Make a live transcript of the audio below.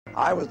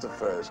I was the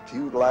first to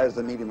utilize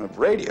the medium of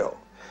radio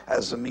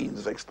as a means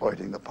of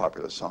exploiting the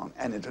popular song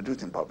and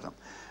introducing popular song.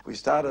 We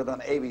started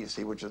on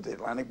ABC, which is the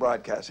Atlantic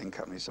Broadcasting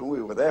Company, so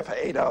we were there for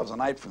 8 hours a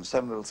night from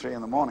 7 till 3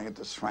 in the morning at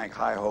the Swank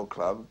Hi-Ho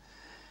Club.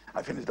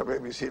 I finished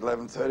WABC at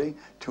 11:30,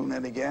 tune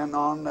in again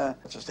on the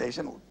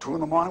station. 2 in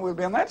the morning we'd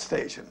be on that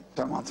station.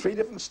 So I'm on 3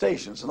 different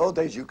stations. In those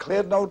days you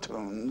cleared no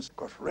tunes. Of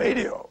course,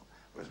 radio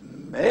was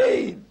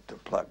made to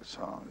plug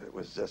songs. It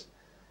was just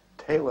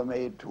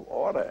tailor-made to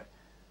order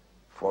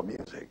for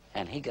music.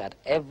 And he got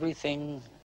everything